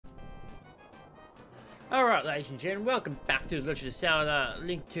Alright, ladies and gentlemen, welcome back to the Legend of Zelda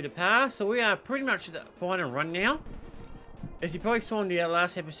Link to the Past. So we are pretty much at the final run now. As you probably saw in the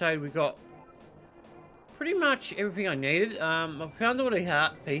last episode, we got pretty much everything I needed. I found all the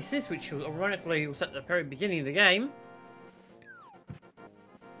heart pieces, which was, ironically was at the very beginning of the game.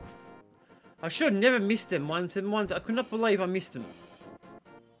 I should have never missed them once, and once I could not believe I missed them.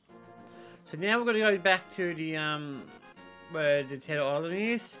 So now we're going to go back to the where the Tail Island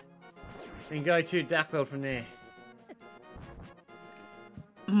is. And go to Dark World from there.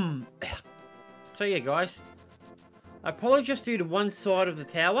 So yeah, guys, I probably just do the one side of the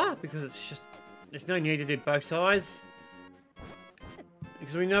tower because it's just there's no need to do both sides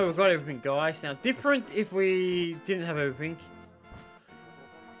because we know we've got everything, guys. Now, different if we didn't have everything.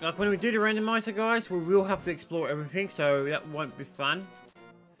 Like when we do the randomizer, guys, we will have to explore everything, so that won't be fun.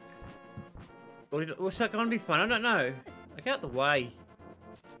 Or what's that going to be fun? I don't know. Like, out the way.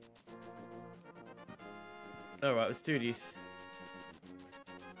 Alright, let's do this.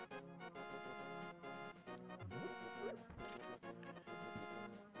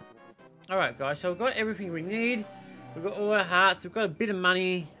 Alright, guys, so we've got everything we need. We've got all our hearts, we've got a bit of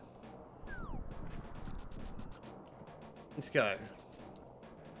money. Let's go.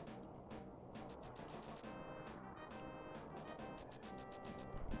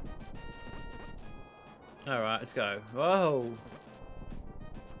 Alright, let's go. Whoa!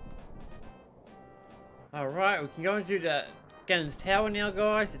 Alright, we can go into the Ganon's Tower now,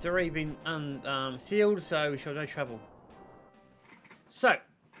 guys. It's already been sealed, so we shall have no trouble. So,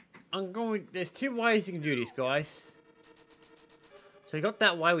 there's two ways you can do this, guys. So you got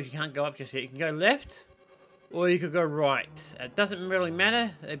that way, which you can't go up just yet. You can go left, or you could go right. It doesn't really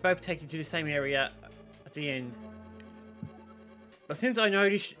matter. They both take you to the same area at the end. But since I know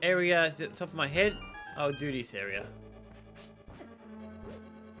this area is at the top of my head, I'll do this area.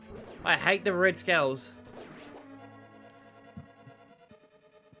 I hate the red skulls.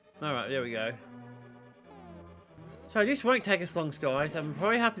 Alright, there we go. So this won't take us long, guys. I'm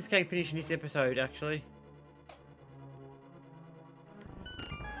probably have this game finish in this episode, actually.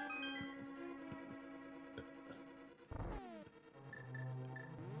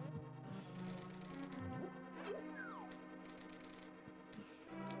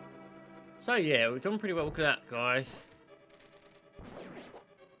 So yeah, we're doing pretty well. Look at that, guys.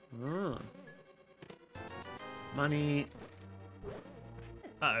 Oh. Money.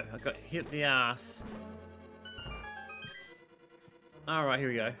 Uh oh, I got hit the ass. Alright, here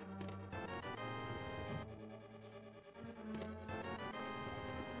we go.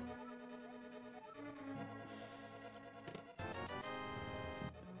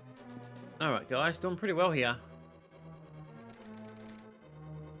 Alright, guys, doing pretty well here.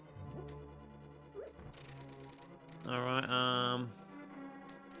 Alright,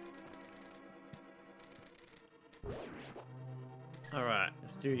 Alright,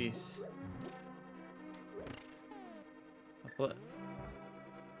 let's do this.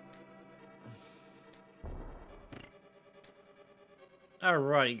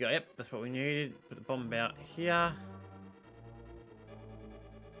 Alrighty, go. Yep, that's what we needed. Put the bomb about here.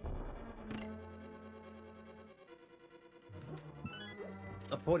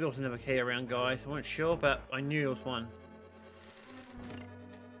 I thought there was another key around, guys. I wasn't sure, but I knew there was one.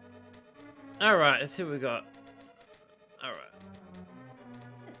 Alright, let's see what we got. Alright.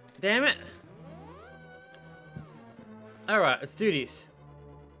 Damn it! Alright, let's do this.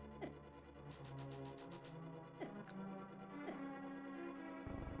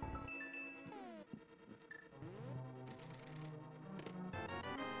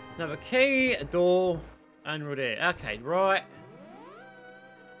 Another key, a door, and we're there. Okay, right.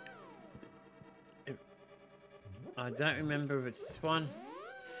 I don't remember if it's this one.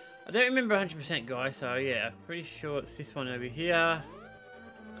 I don't remember 100%, guys, so yeah, pretty sure it's this one over here.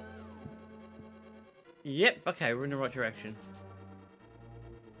 Yep, okay, we're in the right direction.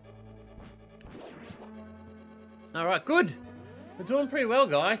 Alright, good. We're doing pretty well,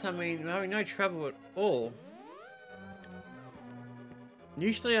 guys. I mean, we're having no trouble at all.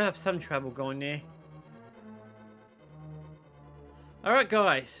 Usually I have some trouble going there. Alright,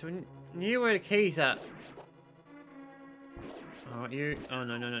 guys, we're near where the keys are. Oh, you. Oh,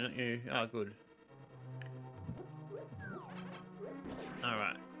 no, not you. Oh, good.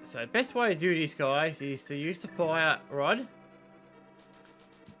 Alright. So, the best way to do this, guys, is to use the fire rod.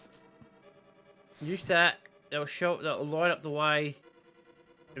 Use that. That'll light up the way.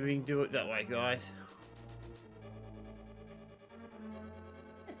 And we can do it that way, guys.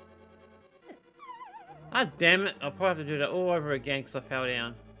 Ah, damn it. I'll probably have to do that all over again because I fell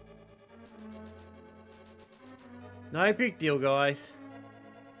down. No big deal, guys.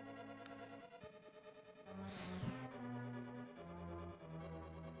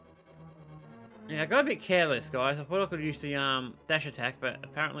 Yeah, I got a bit careless, guys. I thought I could use the dash attack, but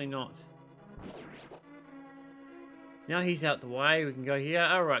apparently not. Now he's out the way, we can go here.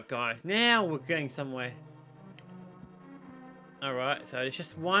 Alright, guys, now we're getting somewhere. Alright, so there's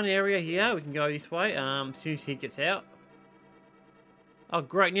just one area here. We can go this way as soon as he gets out. Oh,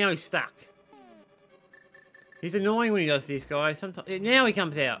 great, now he's stuck. He's annoying when he does this, guys. Sometimes, now he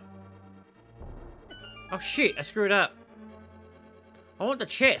comes out. Oh, shit, I screwed up. I want the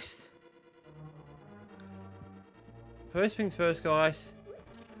chest. First things first, guys.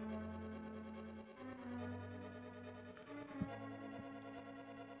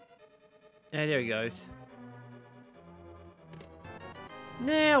 Yeah, there he goes.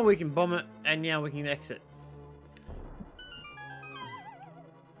 Now we can bomb it, and now we can exit.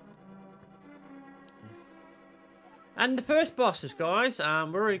 And the first bosses, guys, we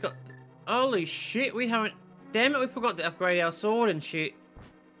already got... Holy shit, we haven't... Damn it, we forgot to upgrade our sword and shit.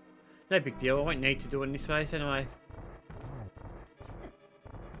 No big deal, I won't need to do it in this place anyway.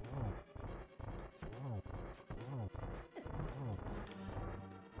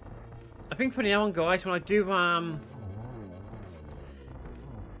 I think for now on, guys, when I do, oh,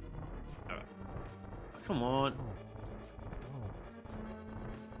 come on.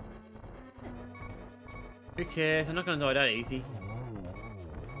 Who cares? I'm not gonna die that easy.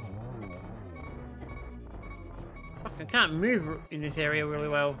 Fuck, I can't move in this area really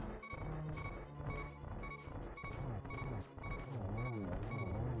well.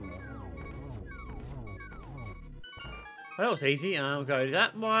 Well, that was easy. We'll go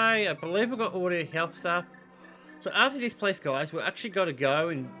that way. I believe we've got all the health stuff. So after this place, guys, we're actually got to go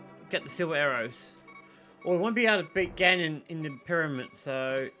and get the silver arrows. Or we won't be able to beat Ganon in the pyramid.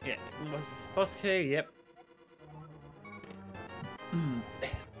 So, yeah. What's this boss key? Yep.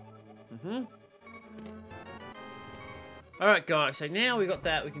 Alright, guys. So now we got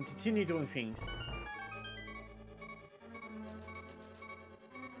that. We can continue doing things.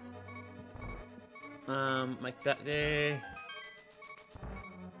 Make that there.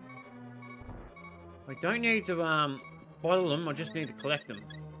 I don't need to bottle them, I just need to collect them.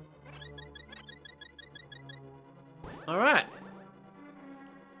 Alright.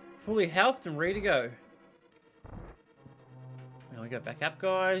 Fully healthed and ready to go. Now we go back up,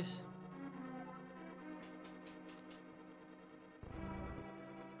 guys.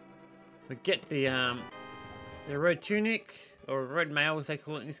 We get the red tunic, or red mail as they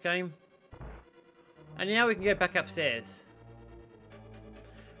call it in this game. And now we can go back upstairs.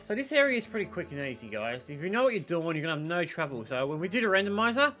 So this area is pretty quick and easy, guys. If you know what you're doing, you're going to have no trouble. So when we do the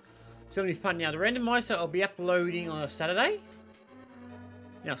randomizer, it's going to be fun. Now, the randomizer I'll be uploading on a Saturday.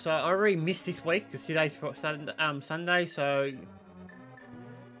 Now, so I already missed this week because today's Sunday, so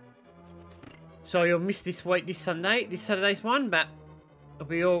you'll miss this week, this Saturday's one, but it'll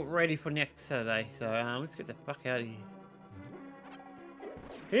be all ready for next Saturday. So let's get the fuck out of here.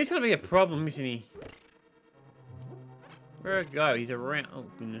 He's going to be a problem, isn't he? Where'd he go? He's around. Oh,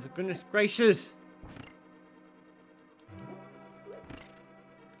 goodness gracious.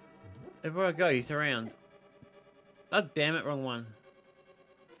 Everywhere I go, he's around. Oh, damn it, wrong one.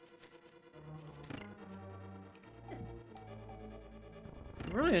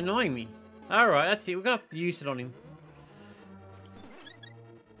 Really annoying me. Alright, that's it. We're going to have to use it on him.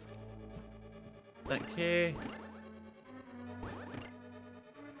 Don't care.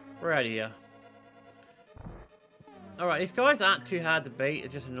 We're out of here. Alright, these guys aren't too hard to beat, they're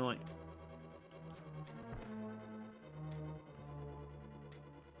just annoying.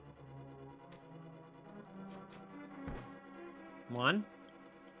 One.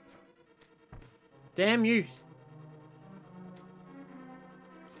 Damn you.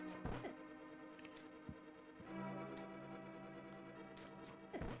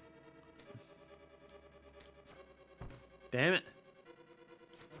 Damn it.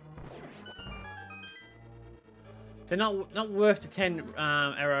 They're not worth the 10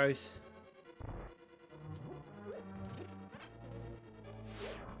 arrows.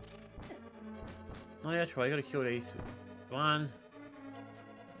 Oh yeah, that's right, I gotta kill these. One.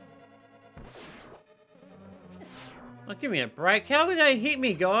 Oh, give me a break. How did they hit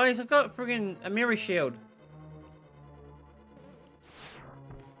me, guys? I've got friggin' a mirror shield.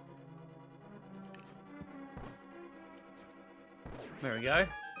 There we go.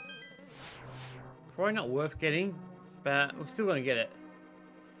 Probably not worth getting, but we're still gonna get it.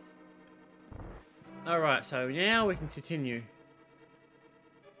 Alright, so now we can continue.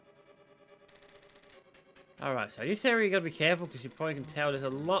 Alright, so this area you gotta be careful because you probably can tell there's a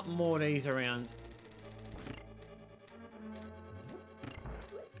lot more of these around.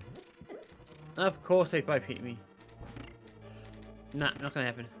 Of course they both hit me. Nah, not gonna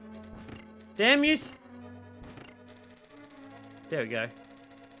happen. Damn you! There we go.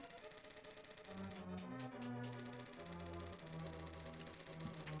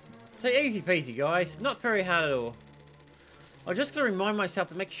 So easy peasy, guys. Not very hard at all. I just gotta remind myself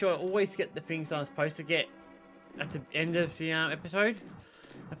to make sure I always get the things I'm supposed to get at the end of the episode.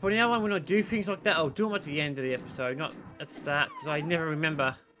 And for now on, when I do things like that, I'll do them at the end of the episode, not at the start, because I never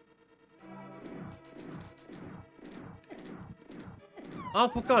remember. Oh,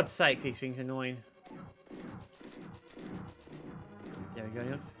 for God's sake, these things are annoying. There we go,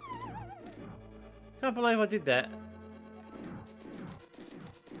 Nils. Can't believe I did that.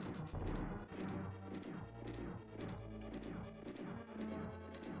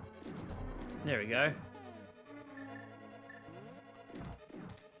 There we go.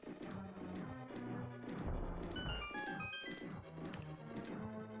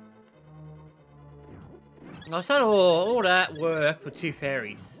 I said all that work for 2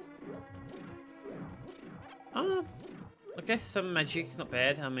 fairies. I guess some magic's not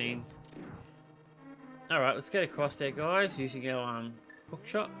bad. I mean, alright, let's get across there, guys, using our hook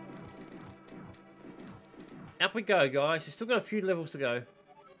shot. Up we go, guys. We've still got a few levels to go.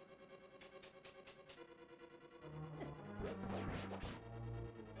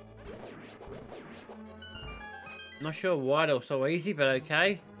 Not sure why they were so easy, but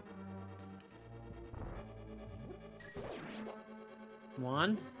okay.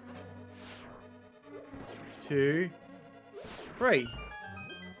 1, 2, 3.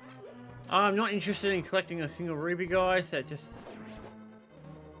 I'm not interested in collecting a single ruby, guys. That just...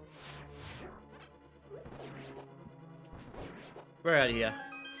 We're out of here.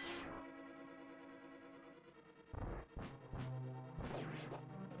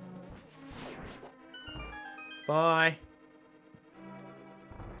 Bye.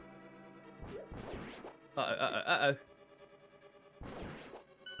 Uh-oh, uh-oh, uh-oh.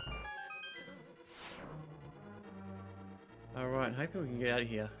 Alright, hoping we can get out of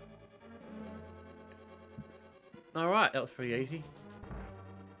here. Alright, that was pretty easy.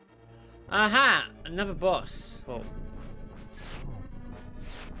 Aha! Another boss. Well...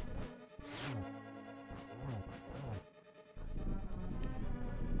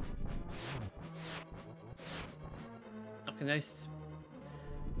 Okay, nice.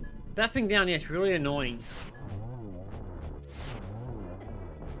 That thing down here is really annoying.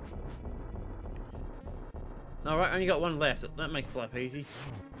 Alright, only got one left. That makes life easy.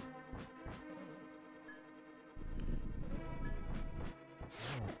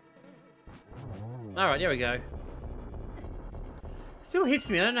 Alright, there we go. Still hits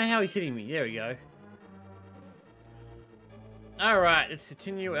me. I don't know how he's hitting me. There we go. Alright, let's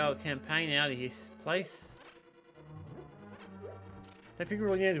continue our campaign out of this place. Don't think we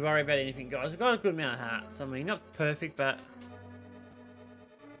really need to worry about anything, guys. We've got a good amount of hearts. I mean, not perfect, but...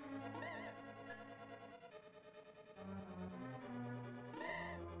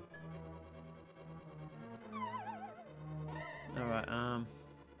 Alright, oh,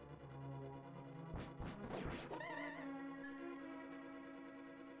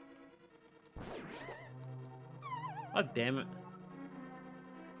 damn it.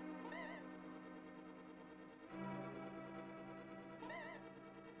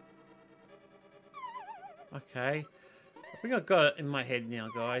 Okay. I think I've got it in my head now,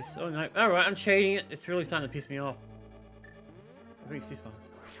 guys. Oh, no. Alright, I'm cheating it. It's really starting to piss me off. I think it's this one.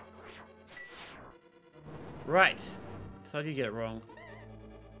 Right. So I did get it wrong.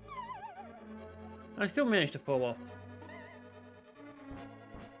 I still managed to fall off.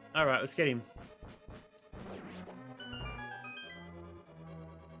 Alright, let's get him.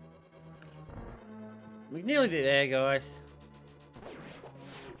 We nearly did there, guys.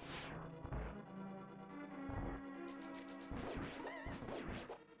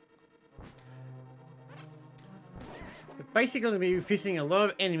 We're basically going to be facing a lot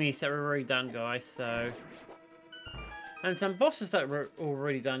of enemies that were already done, guys, so... And some bosses that were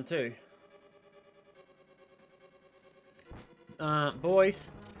already done, too. Boys.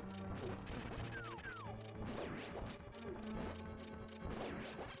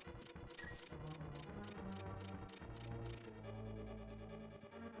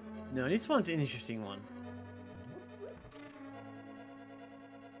 No, this one's an interesting one.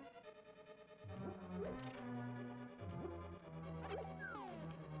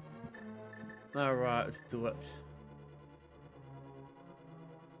 Alright, let's do it.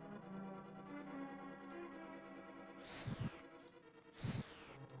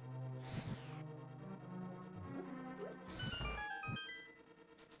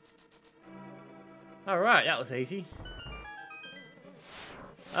 Alright, that was easy.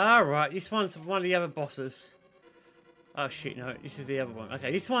 Alright, this one's one of the other bosses. Oh shit, no, this is the other one.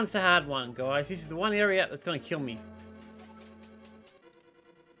 Okay, this one's the hard one, guys. This is the one area that's gonna kill me.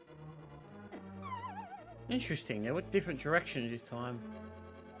 Interesting, they went different directions this time.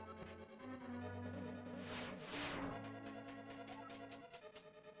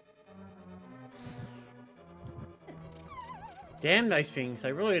 Damn those things,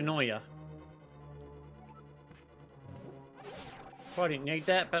 they really annoy you. I didn't need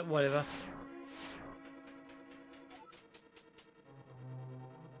that, but whatever.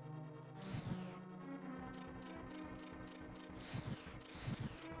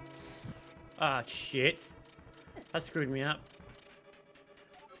 Ah, shit. That screwed me up.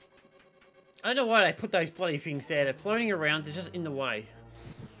 I don't know why they put those bloody things there. They're floating around, they're just in the way.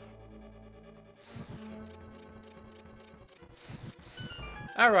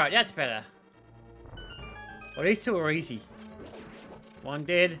 Alright, that's better. Well, these two are easy. One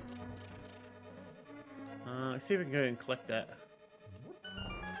dead. Let's see if we can go and collect that.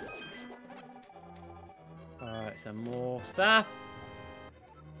 Alright, some more stuff.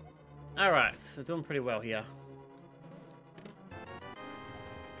 Alright, so doing pretty well here.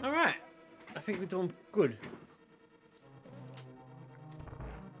 Alright, I think we're doing good.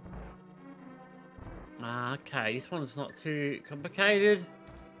 Okay, this one's not too complicated.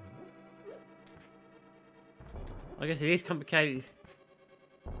 I guess it is complicated.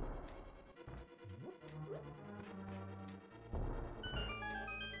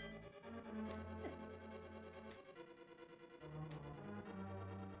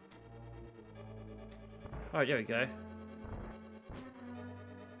 Alright, there we go.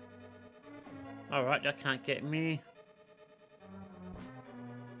 Alright, that can't get me.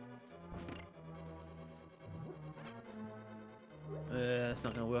 That's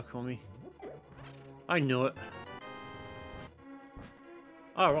not gonna work for me. I know it.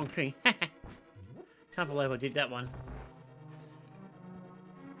 Oh, wrong thing. Can't believe I did that one.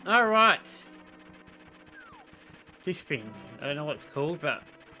 Alright. This thing. I don't know what it's called, but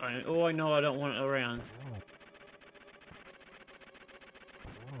I know I don't want it around.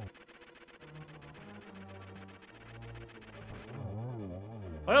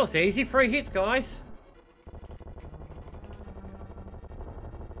 Well, it's easy. 3 hits, guys.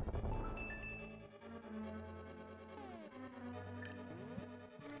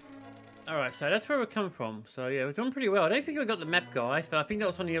 Alright, so that's where we're coming from. So yeah, we're doing pretty well. I don't think we got the map, guys, but I think that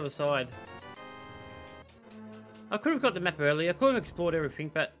was on the other side. I could have got the map earlier. I could have explored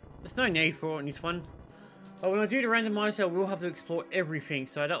everything, but there's no need for it in this one. But when I do the randomizer, I will have to explore everything,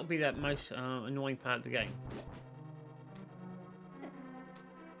 so that'll be the most annoying part of the game.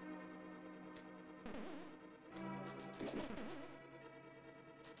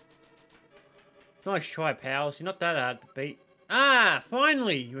 Nice try, pals. You're not that hard to beat. Ah,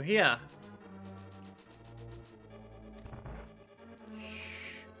 finally, you're here.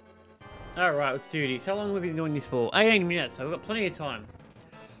 Alright, let's do this. How long have we been doing this for? 18 minutes, so we've got plenty of time.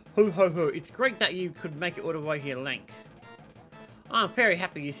 Ho ho ho, it's great that you could make it all the way here, Link. I'm very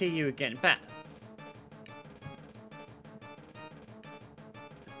happy to see you again, but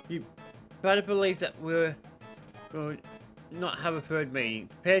you better believe that we'll not have a third meeting.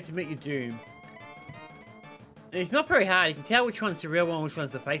 Prepare to meet your doom. It's not very hard, you can tell which one's the real one, which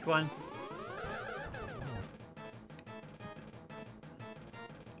one's the fake one.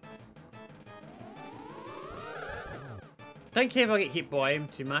 Don't care if I get hit by him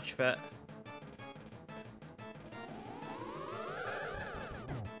too much, but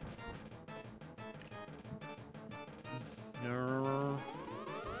no.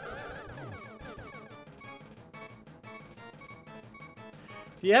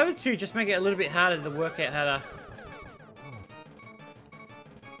 The other two just make it a little bit harder to work out how to.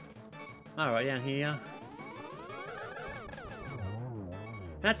 Alright, down here.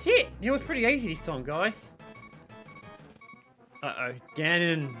 That's it! It was pretty easy this time, guys. Uh-oh,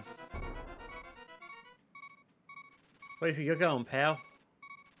 Ganon. Where do you think you're going, pal?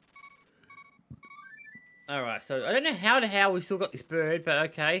 Alright, so I don't know how the hell we still got this bird, but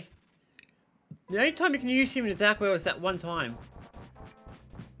okay. The only time you can use him in the dark world is that one time.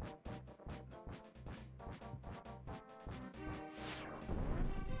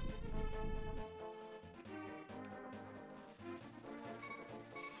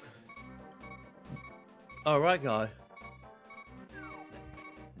 Alright, guy.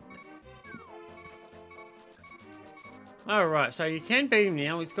 Alright, so you can beat him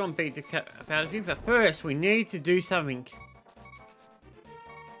now. He's gone beat the cat out of him, but first we need to do something.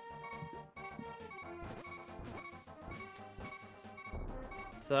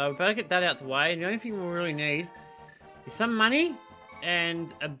 So we better get that out the way. The only thing we really need is some money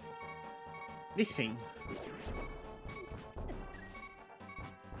and this thing.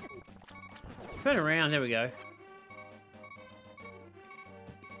 Turn around, there we go.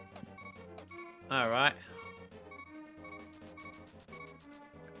 Alright.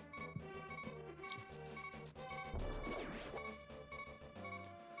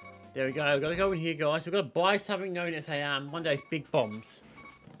 There we go. We've got to go in here, guys. We've got to buy something known as a one of those big bombs.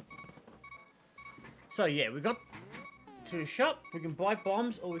 So yeah, we got to the shop. We can buy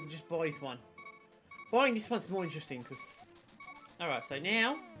bombs, or we can just buy this one. Buying this one's more interesting because. All right, so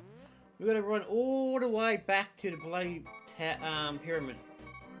now we've got to run all the way back to the bloody pyramid.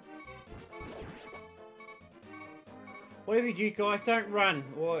 Whatever you do, guys, don't run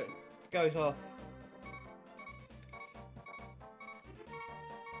or it goes off.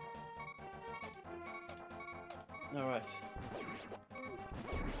 Alright.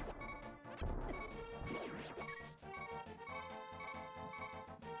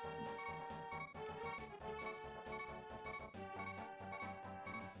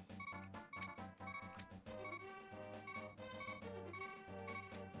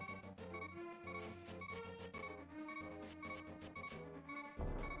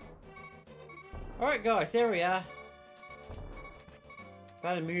 Alright guys, there we are.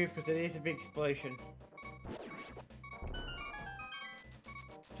 Better move because it is a big explosion.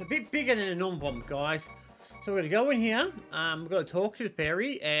 It's a bit bigger than a normal bomb, guys. So we're going to go in here, we've got to talk to the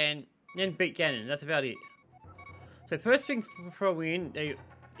fairy and then beat Ganon. That's about it. So first thing before we in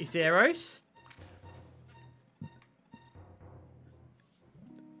is the arrows.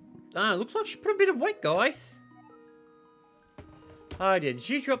 Looks like she put a bit of weight, guys. I did. Did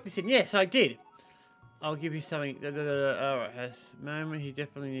you drop this in? Yes, I did. I'll give you something. Alright, at the moment he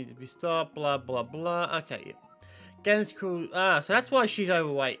definitely needs to be stopped. Blah, blah, blah. Okay, yeah. Ganon's cool. So that's why she's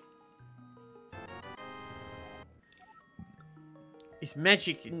overweight. It's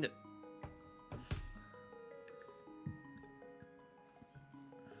magic in the...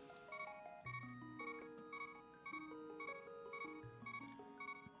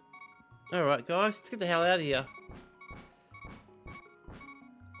 Alright, guys. Let's get the hell out of here.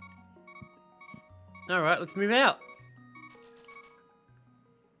 Alright, let's move out.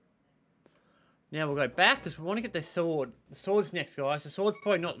 Now we'll go back because we want to get the sword. The sword's next, guys. The sword's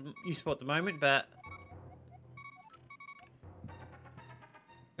probably not useful at the moment, but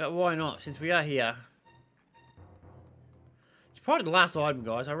why not? Since we are here. It's probably the last item,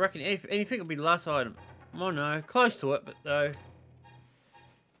 guys. I reckon if anything will be the last item. Oh no, close to it, but though.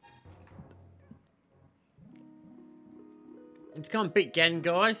 Let's come and beat Ganon,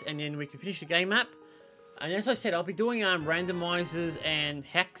 guys, and then we can finish the game map. And as I said, I'll be doing randomizers and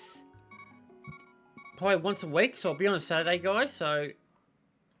hacks probably once a week, so I'll be on a Saturday, guys, so...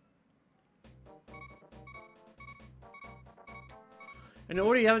 And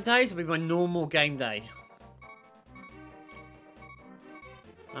all the other days will be my normal game day.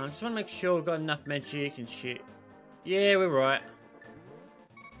 I just want to make sure we've got enough magic and shit. Yeah, we're right.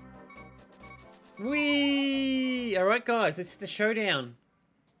 Whee! Alright, guys, this is the showdown.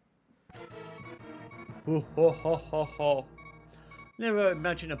 Ho ho ho ho ho. Never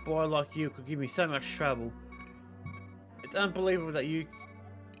imagined a boy like you could give me so much trouble. It's unbelievable that you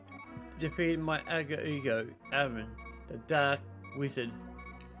defeated my ego, Aaron, the dark wizard.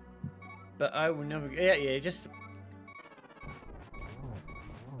 But I will never... Yeah, just...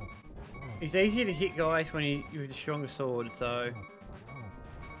 It's easier to hit guys when you with the stronger sword, so...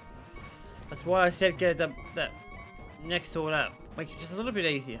 That's why I said get that next sword up. Makes it just a little bit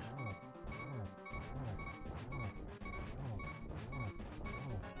easier.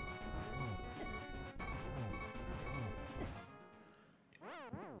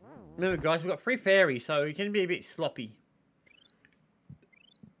 Remember guys, we've got 3 fairies, so it can be a bit sloppy.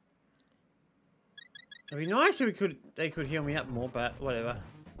 It'd be nice if they could heal me up more, but whatever.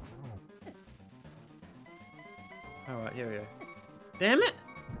 Alright, here we go. Damn it!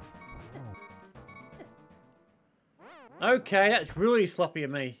 Okay, that's really sloppy of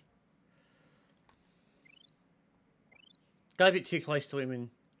me. Got a bit too close to him and...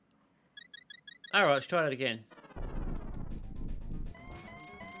 Alright, let's try that again.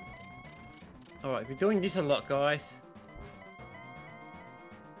 Alright, we're doing this a lot, guys.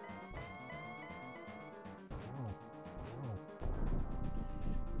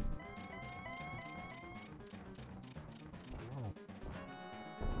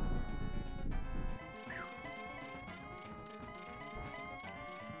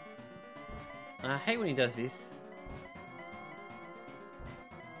 I hate when he does this.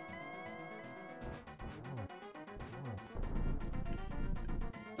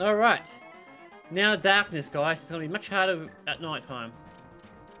 Alright. Now darkness, guys. It's going to be much harder at night time.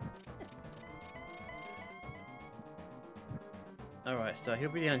 Alright, so he'll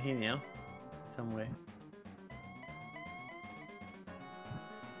be down here now. somewhere.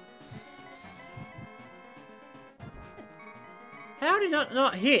 How did it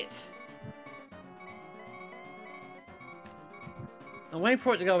not hit? I'm waiting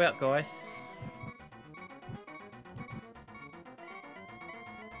for it to go out, guys.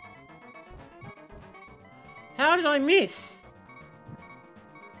 How did I miss?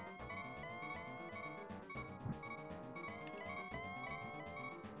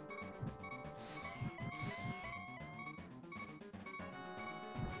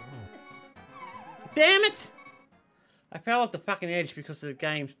 Damn it! I fell off the fucking edge because of the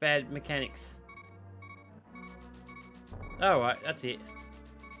game's bad mechanics. Alright, that's it.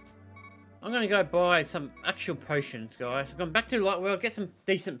 I'm gonna go buy some actual potions, guys. I'm going back to Lightworld, get some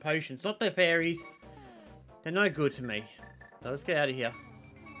decent potions, not the fairies. They're no good to me. So let's get out of here.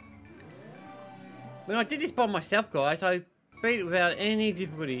 When I did this by myself, guys, I beat it without any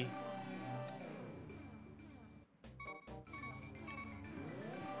difficulty.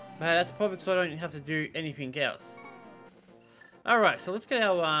 But that's probably because I don't have to do anything else. Alright, so let's get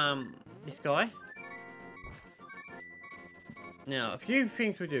our, this guy. Now, a few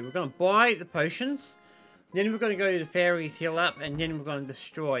things we do. We're going to buy the potions. Then we're going to go to the fairies, heal up, and then we're going to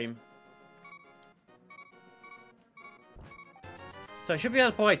destroy him. So I should be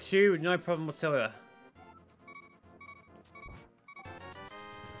able to buy 2 with no problem whatsoever.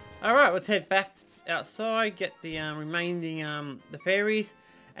 Alright, let's head back outside, get the remaining the fairies,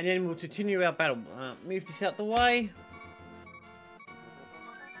 and then we'll continue our battle. Move this out the way.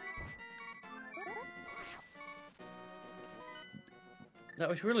 That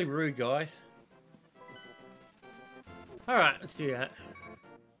was really rude, guys. Alright, let's do that.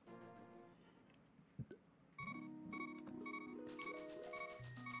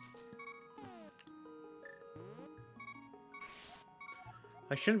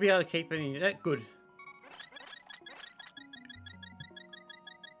 I shouldn't be able to keep any of that. Good.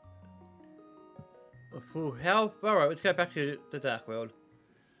 A full health. Alright, let's go back to the Dark World.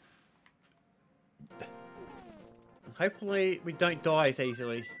 Hopefully we don't die as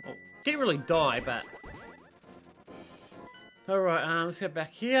easily. Well, didn't really die, but... Alright, let's go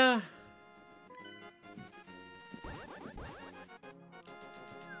back here.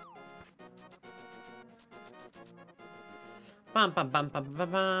 Bum bum bum bum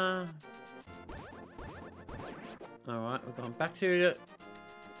bum bum. Alright, we're going back to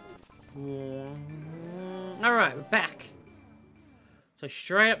the... Alright, we're back. So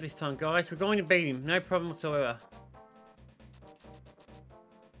straight up this time, guys. We're going to beat him. No problem whatsoever.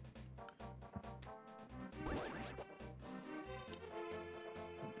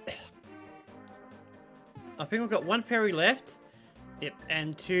 I think we've got 1 fairy left. Yep,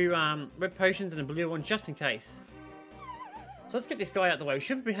 and 2 red potions and a blue one just in case. So let's get this guy out of the way. We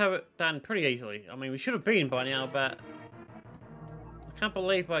should have it done pretty easily. I mean, we should have beaten by now, but... I can't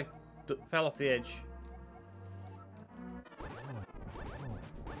believe I fell off the edge.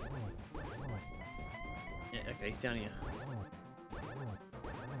 Yeah, okay, he's down here.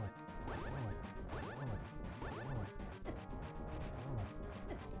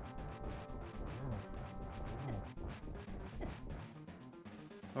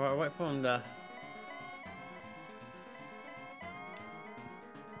 Alright, wait for him to...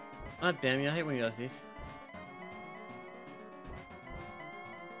 Oh damn you, I hate when he does this.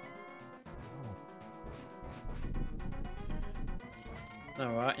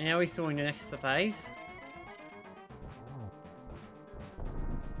 Alright, now he's doing the next phase.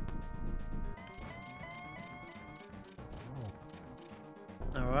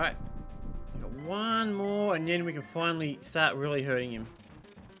 Alright. We've got 1 more and then we can finally start really hurting him.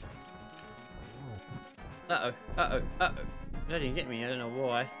 Uh-oh, uh-oh, uh-oh. That didn't get me, I don't know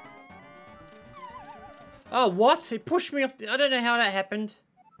why. Oh, what? It pushed me off the... I don't know how that happened.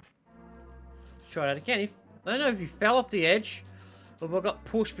 Let's try that again. I don't know if he fell off the edge or if I got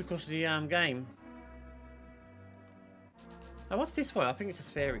pushed because of the game. Oh, what's this one? I think it's a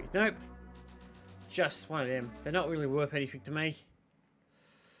fairy. Nope. Just one of them. They're not really worth anything to me.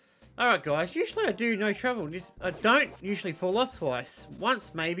 Alright, guys. Usually I do no trouble. I don't usually fall off twice.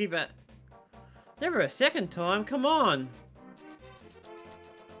 Once, maybe, but... never a second time. Come on.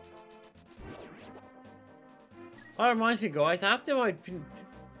 That reminds me, guys, after I've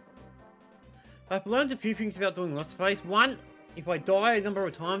learned a few things about doing Lost Place. 1, if I die a number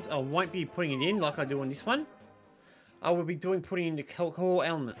of times, I won't be putting it in like I do on this one. I will be putting in the core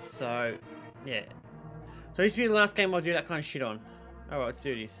elements, so, yeah. So this will be the last game I'll do that kind of shit on. Alright, let's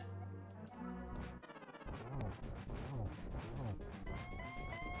do this.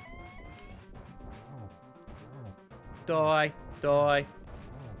 Die, die.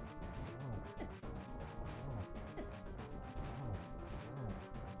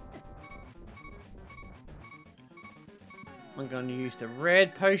 going to use the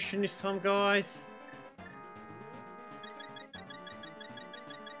red potion this time, guys.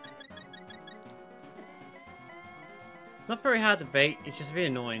 Not very hard to beat, it's just a bit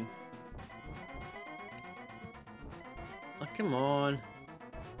annoying. Oh, come on.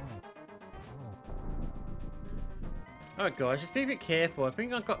 Alright guys, just be a bit careful. I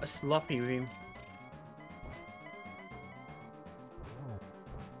think I got a sloppy with him.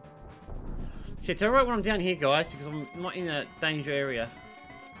 See, it's alright when I'm down here, guys, because I'm not in a danger area.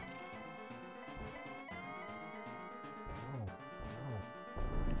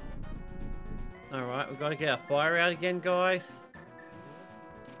 Alright, we've got to get our fire out again, guys.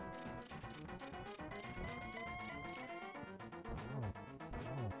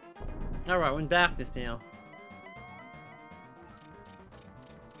 Alright, we're in darkness now.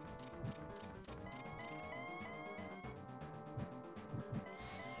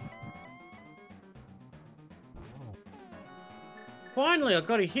 Finally, I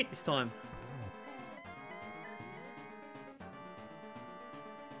got a hit this time.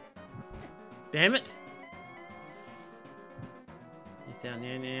 Damn it! He's down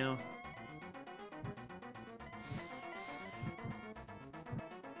there now.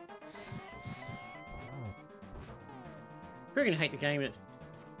 We're gonna hate the game. It's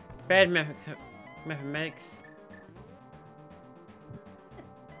bad mathematics.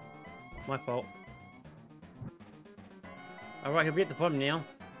 My fault. Alright, he'll be at the bottom now.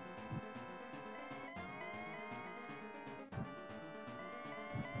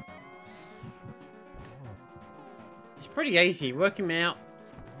 It's pretty easy, work him out.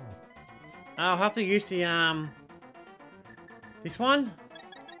 I'll have to use the this one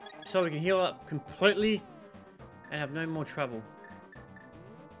so we can heal up completely and have no more trouble.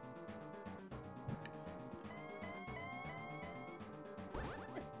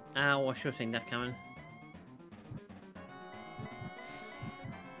 Oh, I should have seen that coming.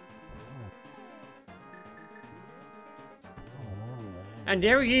 And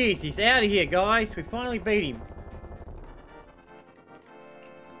there he is, he's out of here, guys. We finally beat him.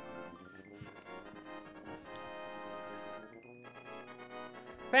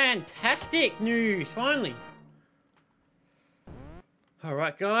 Fantastic news, finally.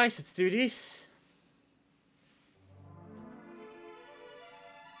 Alright guys, let's do this.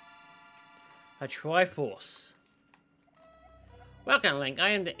 A Triforce. Welcome, Link. I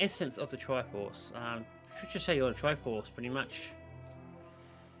am the essence of the Triforce. Should just say you're a Triforce, pretty much.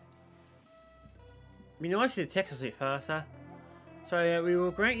 Be nice if the text was a bit faster. So we will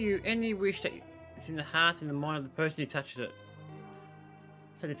grant you any wish that is in the heart and the mind of the person who touches it.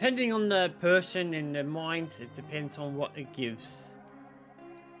 So depending on the person and the mind, it depends on what it gives.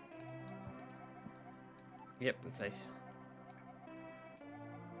 Yep, okay.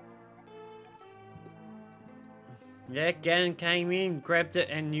 Yeah, Ganon came in, grabbed it,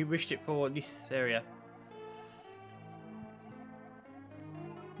 and you wished it for this area.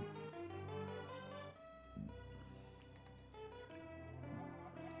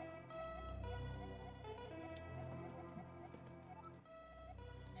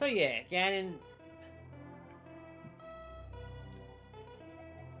 So yeah, Ganon.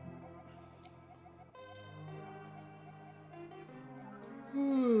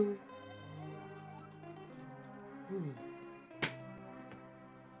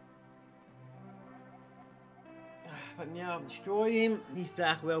 But now I've destroyed him, his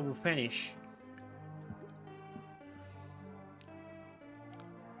Dark Well will finish.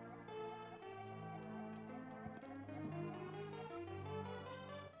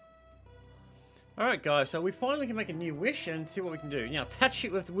 Alright guys, so we finally can make a new wish and see what we can do. Now touch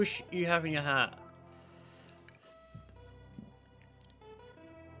it with the wish you have in your heart.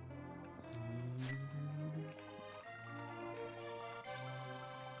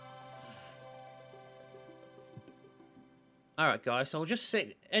 Alright guys, so I'll just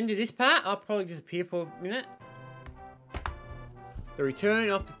set end of this part. I'll probably disappear for a minute. The return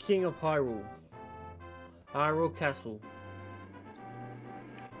of the King of Hyrule. Hyrule Castle.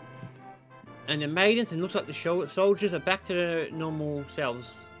 And the maidens, and looks like the soldiers are back to their normal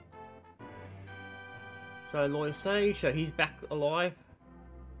selves. So Lawyer Sage, so he's back alive.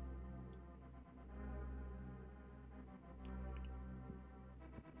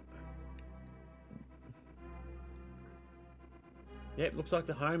 Yep, looks like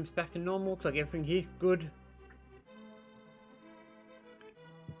the home's back to normal. Looks like everything here's good.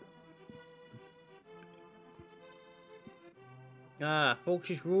 Ah, Folks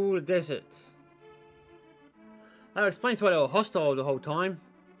rule the desert. That explains why they were hostile the whole time.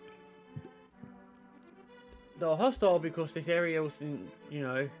 They were hostile because this area was, you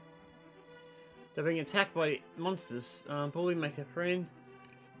know, They're being attacked by monsters. Bully makes a friend.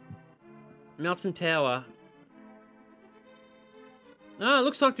 Mountain Tower. Oh, it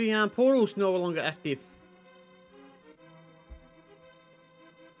looks like the portal's no longer active.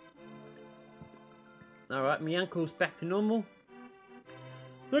 Alright, my uncle's back to normal.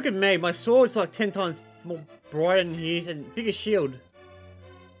 Look at me, my sword's like 10 times more brighter than his and bigger shield.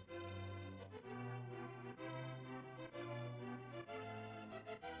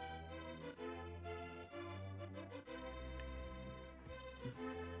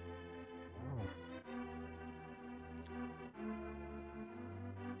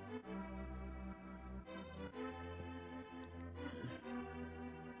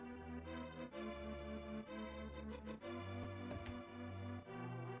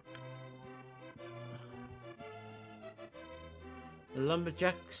 The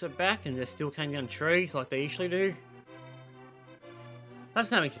lumberjacks are back and they're still cutting down trees like they usually do.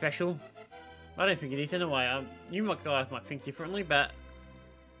 That's nothing special. I don't think it is anyway. You guys might think differently, but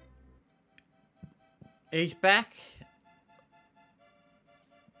he's back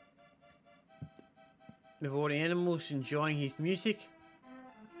with all the animals enjoying his music.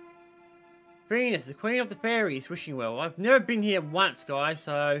 Venus, the Queen of the Fairies, wishing well. I've never been here once, guys,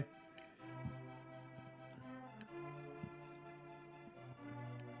 so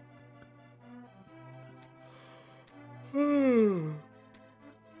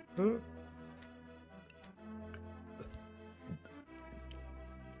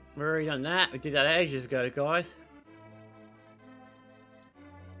we already done that. We did that ages ago, guys.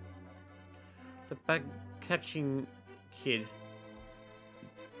 The bug catching kid.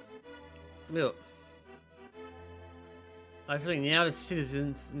 Look. Hopefully now the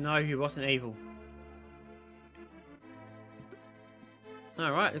citizens know he wasn't evil.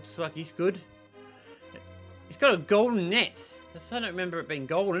 Alright, looks like he's good. He's got a golden net. I don't remember it being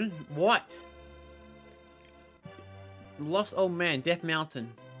golden. White. Lost Old Man, Death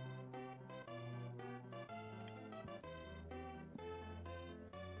Mountain.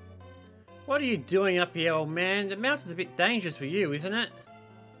 What are you doing up here, old man? The mountain's a bit dangerous for you, isn't it?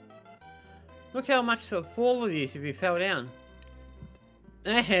 Look how much of a fall it is if you fell down.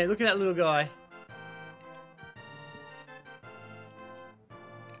 Eh, look at that little guy.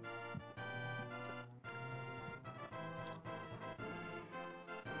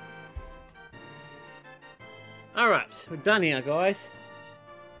 Alright, we're done here, guys.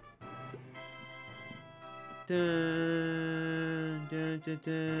 Dun, dun, dun,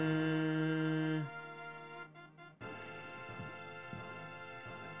 dun.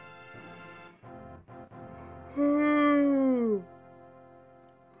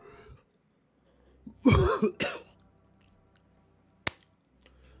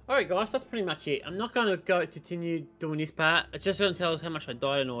 Alright guys, that's pretty much it. I'm not going to continue doing this part. It's just going to tell us how much I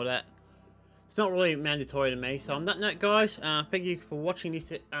died and all that. It's not really mandatory to me. So on that note guys, thank you for watching this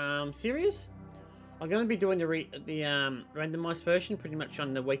series. I'm going to be doing the randomized version pretty much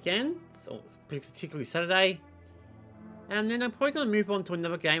on the weekend, or particularly Saturday. And then I'm probably going to move on to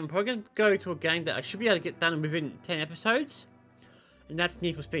another game. I'm probably going to go to a game that I should be able to get done within 10 episodes. And that's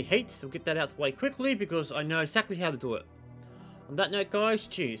Need for Speed Heat. So we'll get that out the way quickly because I know exactly how to do it. On that note guys,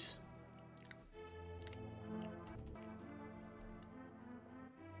 cheers.